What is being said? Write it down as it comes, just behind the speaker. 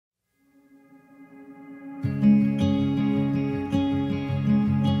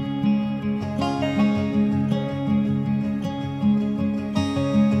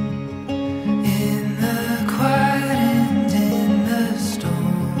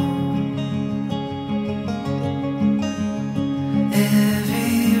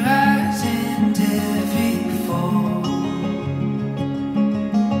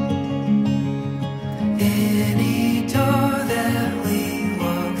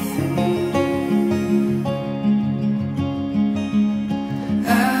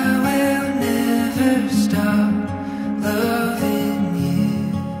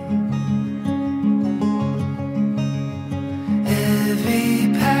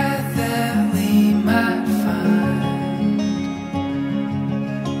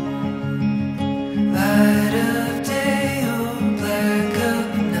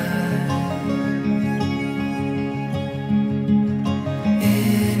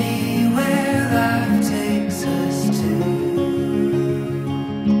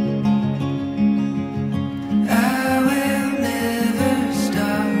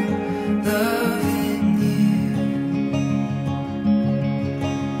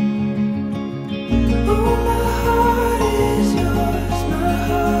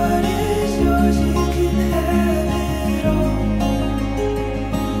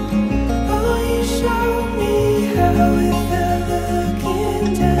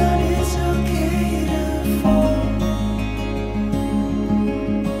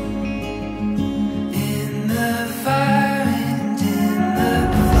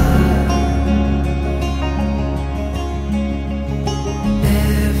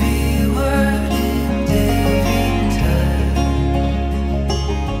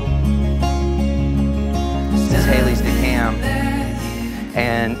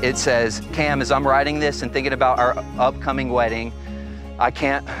it says, Cam, as I'm writing this and thinking about our upcoming wedding, I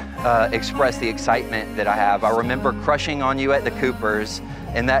can't express the excitement that I have. I remember crushing on you at the Coopers,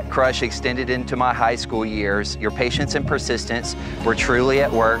 and that crush extended into my high school years. Your patience and persistence were truly at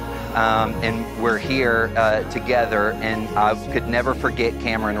work, and we're here together, and I could never forget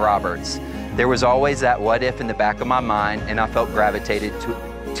Cameron Roberts. There was always that what if in the back of my mind, and I felt gravitated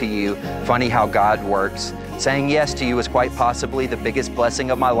to you. Funny how God works. Saying yes to you is quite possibly the biggest blessing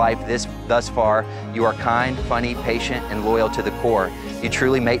of my life thus far. You are kind, funny, patient, and loyal to the core. You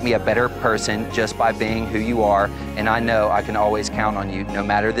truly make me a better person just by being who you are, and I know I can always count on you, no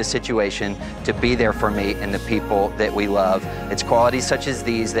matter the situation, to be there for me and the people that we love. It's qualities such as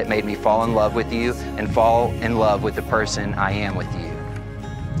these that made me fall in love with you and fall in love with the person I am with you.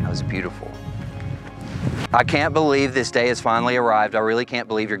 That was beautiful. I can't believe this day has finally arrived. I really can't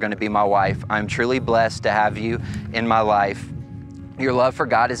believe you're going to be my wife. I'm truly blessed to have you in my life. Your love for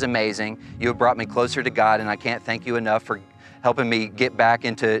God is amazing. You have brought me closer to God, and I can't thank you enough for helping me get back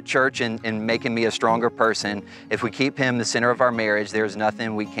into church and making me a stronger person. If we keep Him the center of our marriage, there's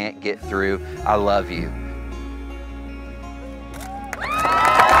nothing we can't get through. I love you.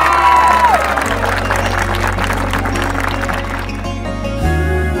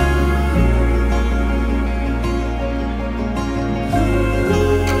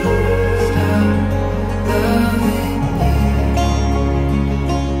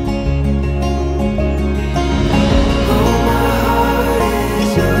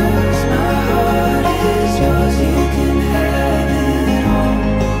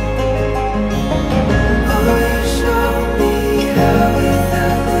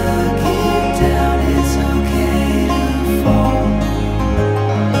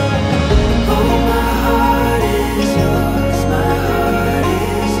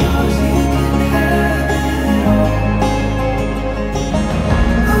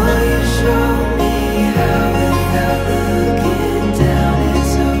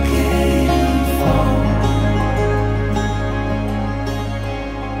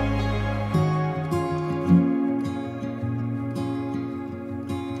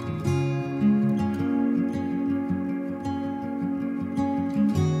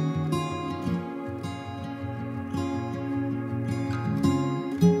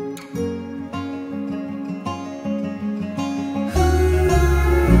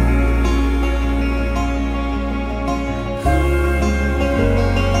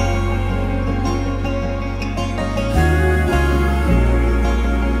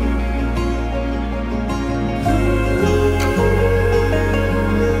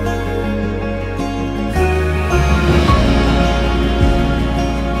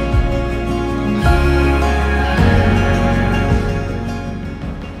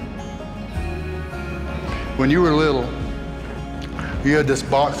 When you were little, you had this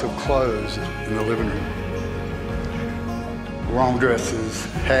box of clothes in the living room. Long dresses,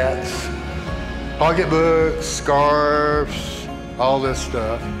 hats, pocketbooks, scarves, all this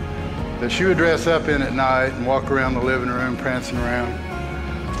stuff that you would dress up in at night and walk around the living room prancing around.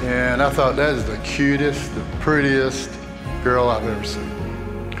 And I thought, that is the cutest, the prettiest girl I've ever seen.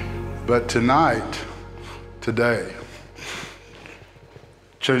 But today,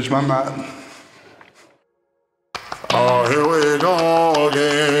 changed my mind. Oh, here we go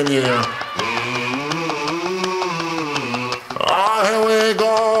again, yeah. Oh, here we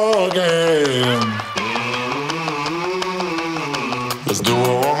go again. Let's do it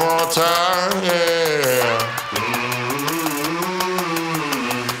one more time, yeah.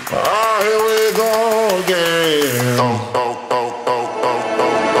 Oh, here we go again. Oh, oh, oh, oh, oh, oh.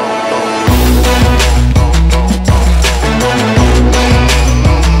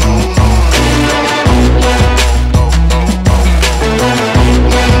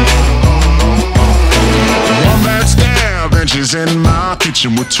 She's in my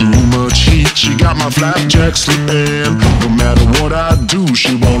kitchen with too much heat. She got my flapjack slipping. No matter what I do,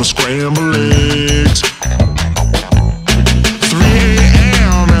 she wanna scramble eggs.